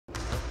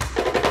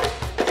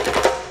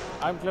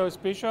I'm Klaus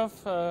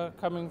Bischof,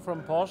 coming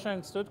from Porsche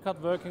in Stuttgart,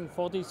 working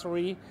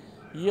 43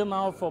 years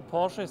now for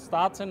Porsche.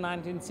 Starts in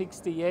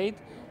 1968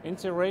 in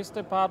the race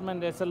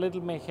department as a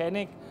little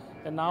mechanic,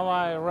 and now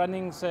I'm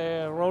running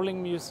the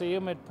rolling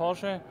museum at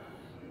Porsche.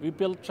 We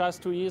built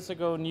just 2 years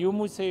ago a new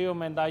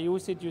museum, and I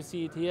use it, you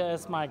see it here,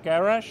 as my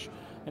garage,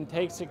 and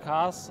take the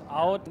cars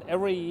out.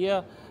 Every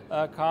year,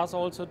 cars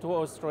also to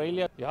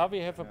Australia. Yeah, we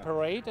have a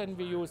parade, and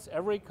we use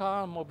every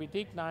car, Moby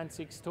Dick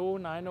 962,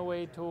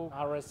 908,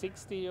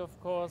 RS60 of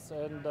course,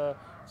 and the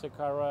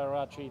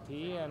Carrera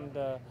GT.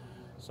 And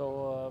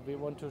so we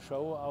want to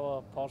show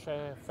our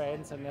Porsche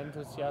fans and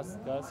enthusiasts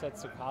that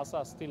the cars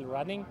are still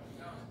running,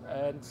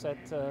 and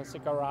that the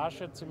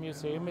garage at the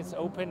museum is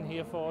open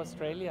here for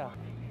Australia.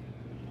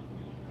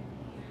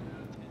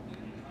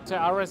 The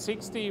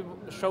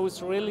RS60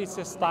 shows really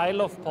the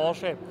style of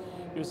Porsche.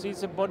 You see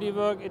the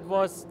bodywork, it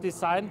was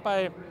designed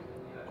by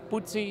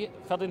Butzi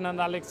Ferdinand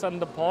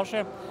Alexander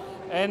Porsche,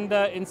 and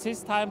in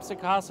this time the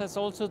car has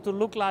also to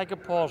look like a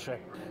Porsche.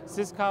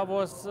 This car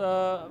was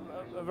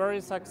very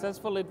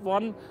successful. It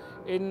won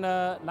in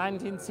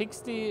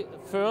 1960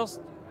 first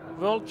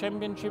World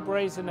Championship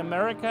race in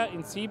America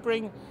in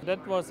Sebring.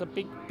 That was a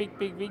big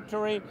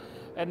victory.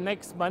 And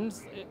next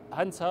month,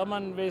 Hans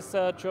Hermann with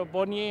Joe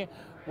Bonnier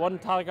won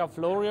Targa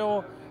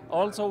Florio,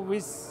 also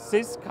with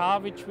this car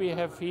which we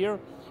have here.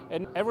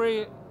 And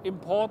every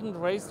important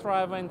race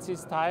driver in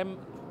this time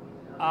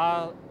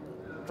are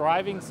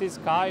driving this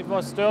car. It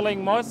was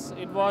Sterling Moss,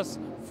 it was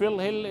Phil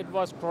Hill, it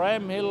was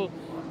Graham Hill,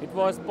 it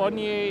was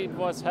Bonnier, it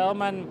was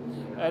Hermann,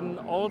 and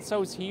all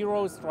those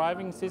heroes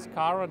driving this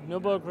car at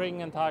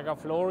Nürburgring and Targa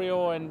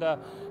Florio, and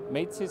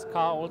made this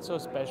car also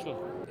special.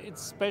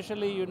 It's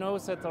especially, you know,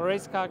 that the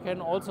race car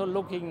can also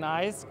looking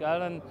nice,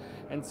 and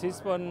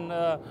this one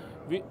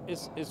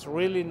is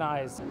really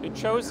nice. It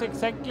shows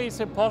exactly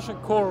the Porsche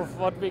curve,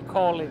 what we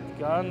call it,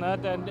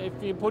 and if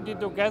we put it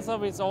together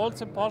with all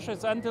the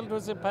Porsches until to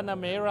the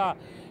Panamera,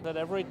 that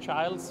every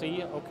child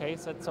see, okay,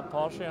 that's a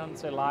Porsche on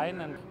the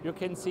line, and you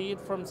can see it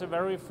from the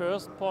very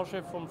first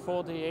Porsche from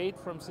 48,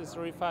 from the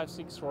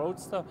 356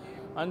 Roadster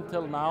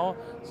until now.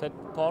 That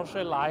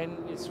Porsche line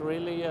is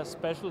really a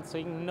special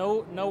thing.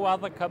 No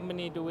other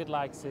company do it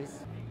like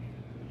this.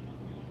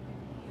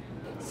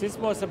 This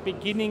was the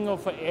beginning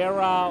of an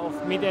era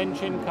of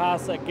mid-engine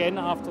cars again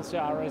after the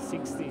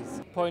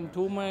RS60s.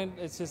 0.2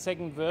 is the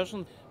second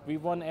version. We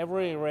won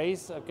every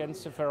race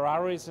against the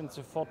Ferraris and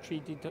the Ford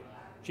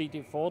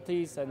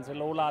GT40s and the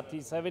Lola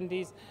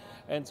T70s.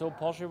 And so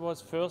Porsche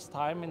was first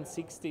time in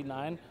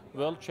 '69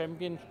 world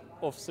champion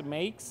of the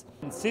makes.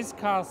 And this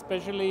car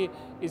especially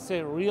is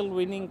a real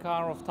winning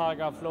car of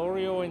Targa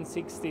Florio in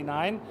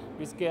 '69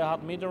 with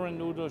Gerhard Mitter and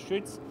Udo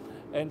Schütz.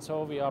 And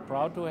so we are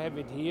proud to have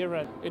it here.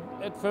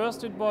 At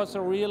first it was a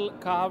real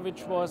car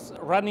which was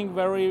running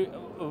very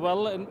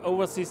well, and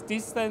over this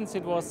distance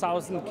it was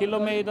 1,000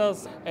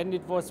 kilometers, and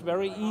it was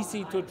very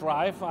easy to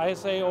drive. I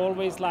say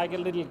always like a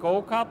little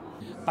go-kart,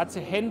 but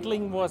the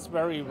handling was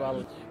very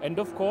well. And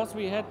of course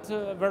we had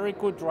very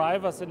good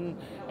drivers, and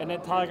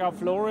at Targa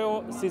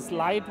Florio this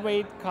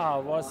lightweight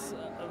car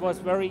was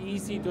very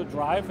easy to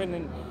drive, and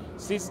in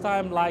this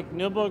time like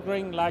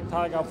Nürburgring, like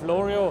Targa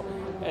Florio,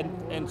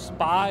 and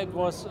Spa, it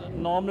was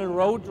normal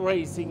road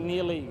racing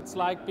nearly. It's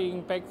like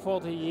being back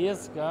 40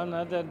 years,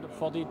 not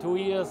 42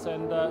 years,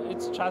 and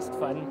it's just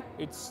fun.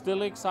 It's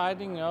still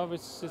exciting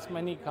with this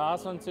many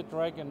cars on the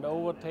track and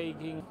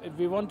overtaking.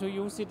 We want to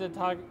use it at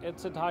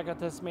the Targa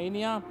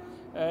Tasmania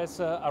as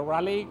a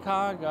rally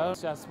car.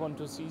 Just want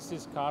to see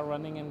this car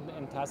running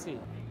in Tassie.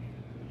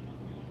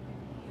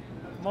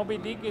 Moby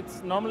Dick,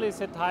 it's normally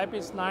the type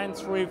is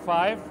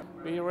 935.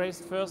 We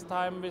raced first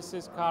time with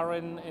this car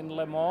in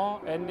Le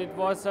Mans, and it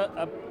was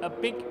a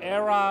big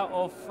era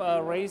of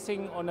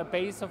racing on a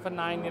base of a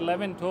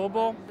 911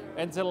 turbo.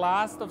 And the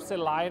last of the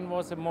line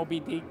was a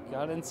Moby Dick.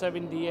 In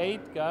 '78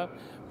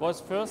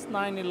 was first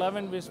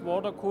 911 with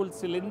water-cooled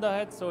cylinder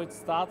head, so it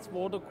starts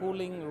water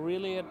cooling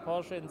really at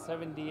Porsche in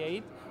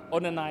 '78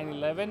 on a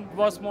 911. It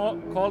was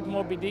called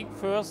Moby Dick.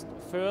 First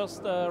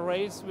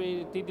race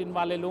we did in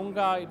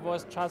Vallelunga. It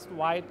was just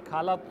white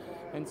colored,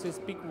 and this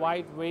big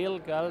white whale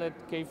that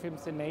gave him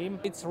the name.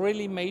 It's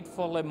really made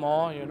for Le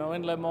Mans, you know.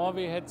 In Le Mans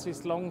we had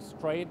this long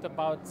straight,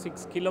 about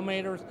 6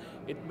 kilometers.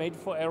 It made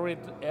for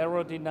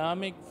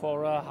aerodynamic,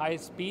 for a high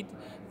speed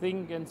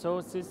thing, and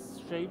so this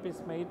shape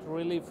is made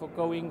really for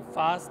going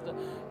fast,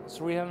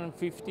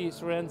 350,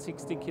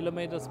 360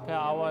 kilometers per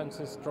hour in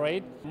the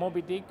straight.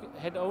 Moby Dick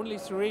had only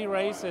 3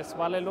 races,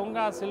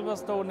 Vallelunga,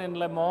 Silverstone and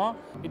Le Mans.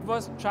 It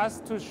was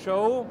just to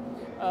show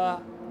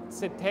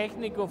the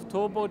technique of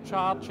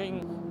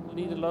turbocharging.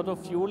 Need a lot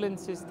of fuel in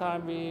this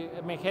time.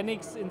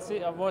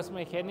 I was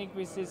mechanic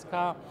with this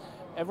car.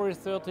 Every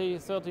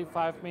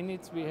 30-35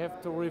 minutes we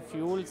have to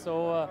refuel,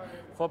 so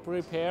for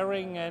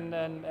preparing and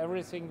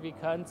everything we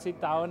can't sit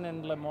down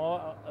in Le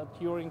Mans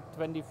during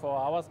 24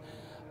 hours.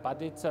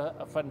 But it's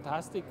a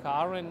fantastic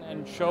car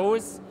and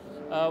shows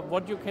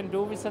what you can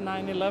do with a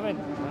 911.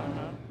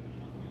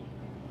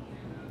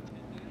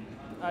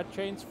 I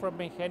changed from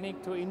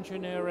mechanic to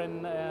engineer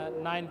in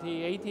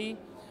 1980.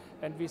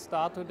 and we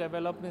start to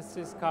develop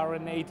this car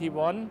in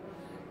 '81,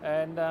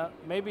 and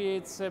maybe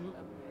it's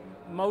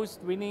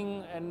most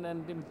winning and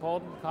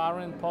important car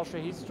in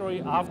Porsche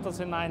history after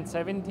the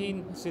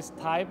 917. This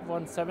type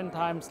won 7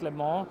 times Le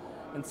Mans,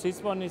 and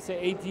this one is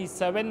the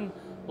 '87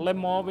 Le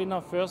Mans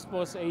winner. First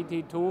was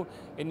 '82,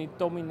 and it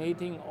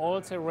dominating all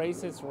the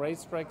races,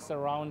 racetracks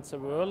around the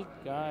world.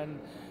 And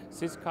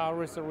this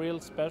car is a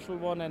real special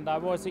one, and I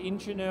was an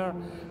engineer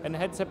and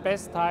had the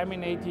best time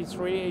in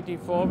 '83,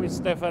 '84 with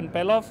Stefan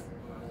Bellof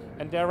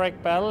and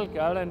Derek Bell,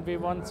 and we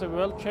won the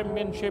World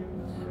Championship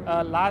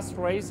last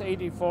race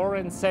 '84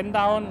 in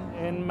Sandown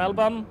in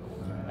Melbourne,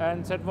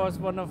 and that was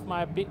one of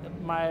my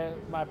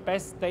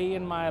best day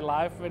in my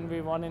life when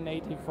we won in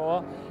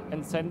 '84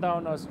 in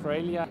Sandown,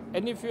 Australia.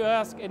 And if you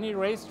ask any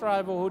race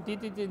driver who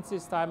did it in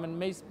this time, and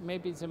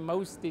maybe the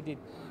most did it,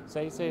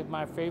 they say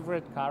my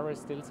favorite car is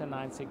still the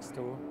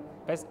 962.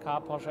 Best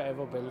car Porsche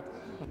ever built.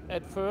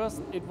 At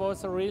first, it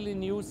was a really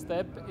new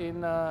step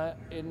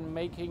in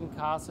making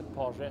cars at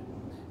Porsche.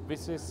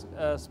 With this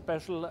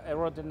special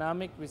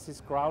aerodynamic, with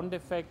this ground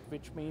effect,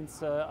 which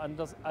means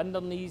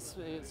underneath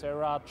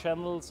there are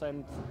channels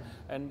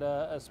and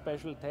a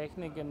special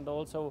technique, and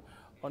also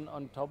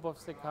on top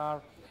of the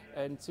car.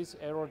 And this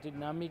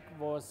aerodynamic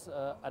was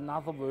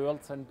another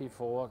world than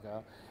before.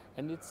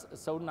 And it's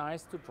so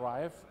nice to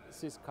drive.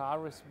 This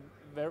car is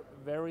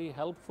very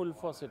helpful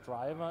for the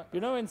driver. You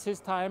know, in this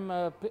time,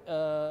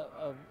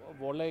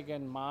 Wollek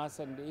and Maas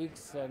and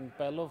X and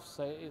Bellof,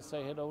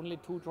 they had only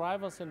 2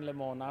 drivers in Le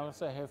Mans. Now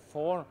they have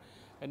 4,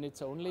 and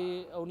it's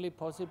only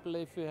possible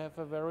if you have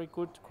a very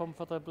good,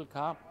 comfortable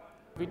car.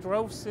 We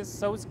drove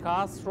those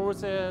cars through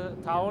the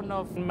town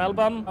of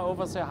Melbourne,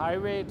 over the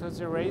highway to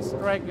the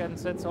racetrack, and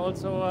that's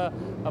also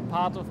a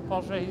part of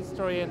Porsche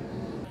history. And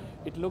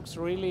it looks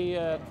really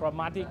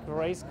dramatic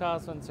race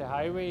cars on the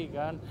highway.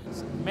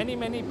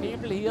 Many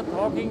people here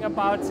talking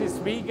about this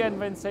weekend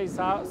when they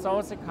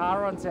saw the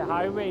car on the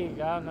highway,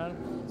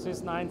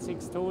 this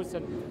 962s,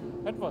 and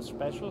that was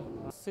special.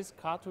 This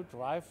car to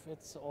drive,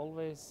 it's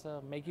always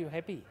make you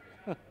happy.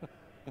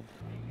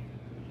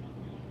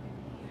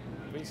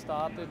 We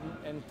started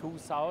in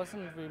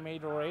 2000, we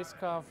made a race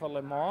car for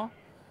Le Mans.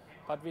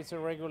 But with the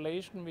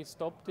regulation, we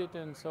stopped it,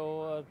 and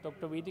so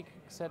Dr. Wiedek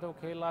said,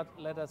 okay,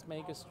 let us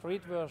make a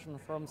street version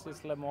from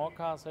this Le Mans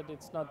car, that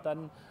it's not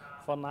done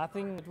for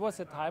nothing. It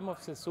was a time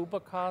of the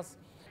supercars.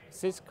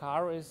 This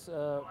car is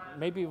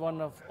maybe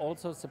one of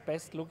also the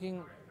best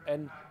looking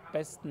and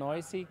best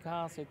noisy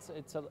cars.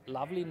 It's a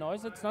lovely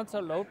noise. It's not so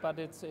loud, but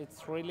it's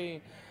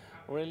really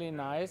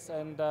nice.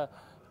 And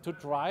to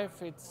drive,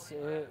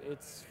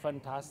 it's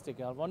fantastic.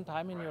 One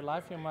time in your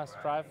life you must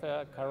drive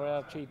a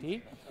Carrera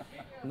GT.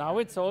 Now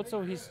it's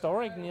also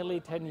historic, nearly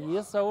 10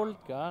 years old,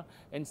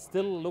 and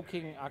still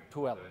looking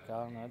actual.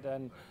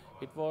 And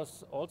it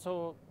was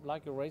also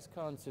like a race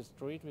car on the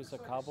street with a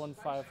carbon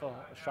fiber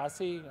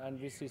chassis and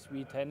with this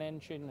V10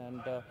 engine,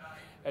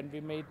 and we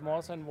made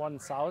more than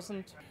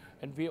 1,000.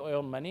 And we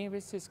earn money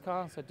with this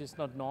car. That is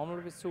not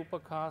normal with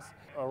supercars.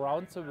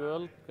 Around the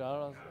world,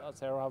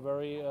 there are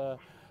very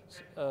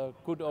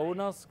good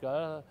owners.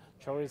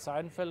 Jerry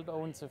Seinfeld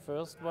owns the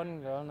first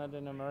one, not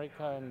in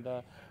America, and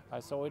I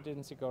saw it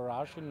in the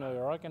garage in New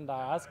York, and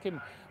I asked him,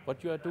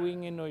 what you are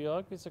doing in New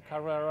York with the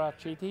Carrera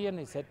GT, and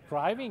he said,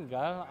 driving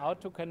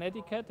out to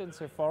Connecticut in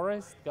the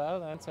forest,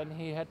 and then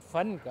he had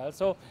fun.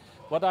 So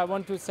what I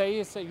want to say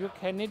is you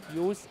can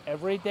use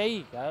every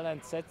day, and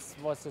that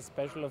was the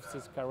special of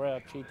this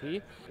Carrera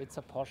GT. It's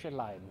a Porsche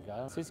line.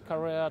 This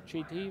Carrera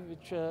GT,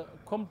 which is a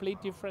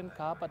complete different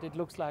car, but it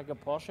looks like a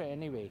Porsche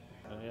anyway.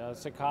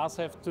 The cars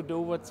have to do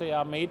what they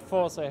are made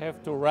for. They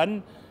have to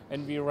run,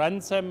 and we run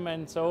them,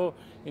 and so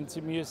in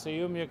the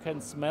museum you can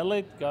smell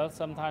it.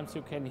 Sometimes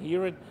you can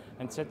hear it,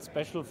 and that's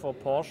special for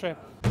Porsche.